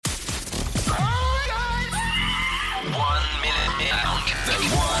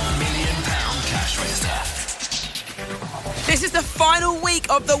This is the final week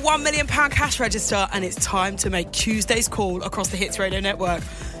of the £1 million cash register, and it's time to make Tuesday's call across the Hits Radio Network.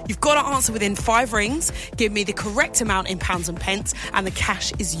 You've got to answer within 5 rings, give me the correct amount in pounds and pence, and the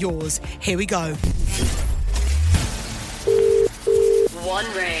cash is yours. Here we go. 1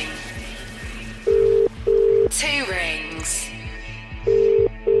 ring. 2 rings.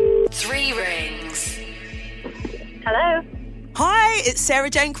 3 rings. Hello. Hi, it's Sarah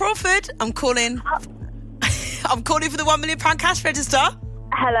Jane Crawford. I'm calling for the £1 million cash register.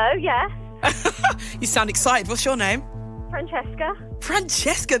 Hello, yes. You sound excited. What's your name? Francesca.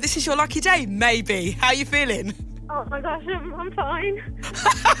 Francesca, this is your lucky day. Maybe. How are you feeling? Oh my gosh, I'm fine.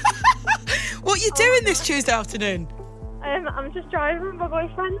 What are you doing this Tuesday afternoon? I'm just driving with my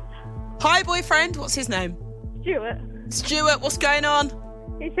boyfriend. Hi, boyfriend. What's his name? Stuart, what's going on?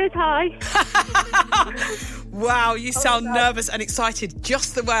 he says hi. Wow, you sound nervous and excited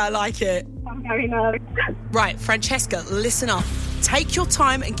just the way I like it. I'm very nervous. Right, Francesca, listen up. Take your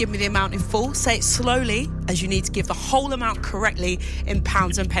time and give me the amount in full. Say it slowly, as you need to give the whole amount correctly in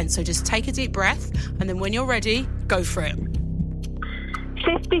pounds and pence. So just take a deep breath, and then when you're ready, go for it.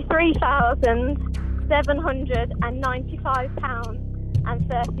 53,795 pounds and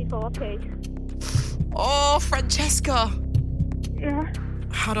 34p. Oh, Francesca. Yeah.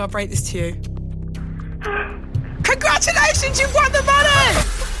 How do I break this to you? Congratulations, you've won the money!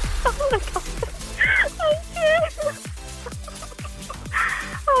 Oh my god. Thank you.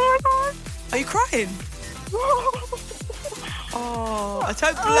 Oh my god. Are you crying? Oh, I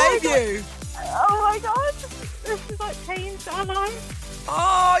don't blame you. Oh my god. This has like changed our life.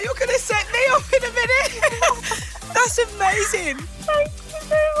 Oh, you're going to set me off in a minute. That's amazing. Thank you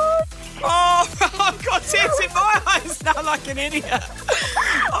so much. Oh, I've got tears in my eyes now like an idiot.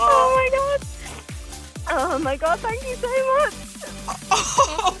 Oh my god. Oh my god, thank you so much.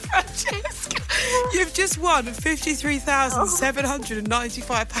 Oh, Francesca, you've just won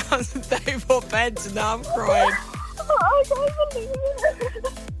 £53,795 and 34 pence, and now I'm crying. Oh, I can't believe it.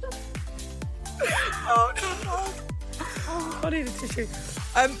 Oh, no. I need a tissue.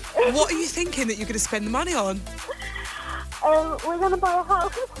 What are you thinking that you're going to spend the money on? We're going to buy a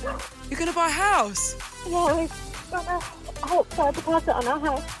house. You're going to buy a house? Yeah, we're going to help deposit on our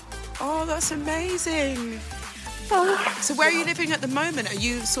house. Oh, that's amazing. Oh. So where are you living at the moment? Are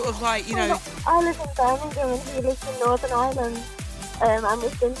you sort of like, you know... I live in Birmingham and he lives in Northern Ireland. And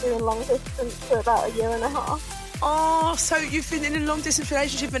we've been doing long distance for about a year and a half. Oh, so you've been in a long-distance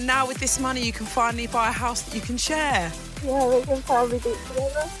relationship, and now with this money you can finally buy a house that you can share. Yeah, we can probably do it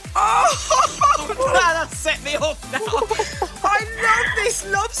together. Oh, that set me off now. I love this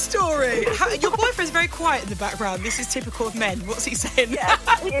love story. Your boyfriend's very quiet in the background. This is typical of men. What's he saying? Yeah,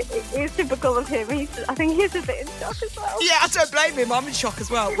 it's typical of him. I think he's a bit in shock as well. Yeah, I don't blame him. I'm in shock as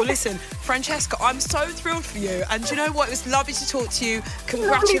well. Well, listen, Francesca, I'm so thrilled for you. And do you know what? It was lovely to talk to you.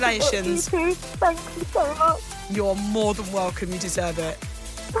 Congratulations. Lovely to talk to you too. Thank you so much. You're more than welcome. You deserve it.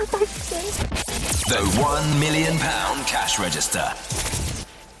 Thank you. The £1 million cash register.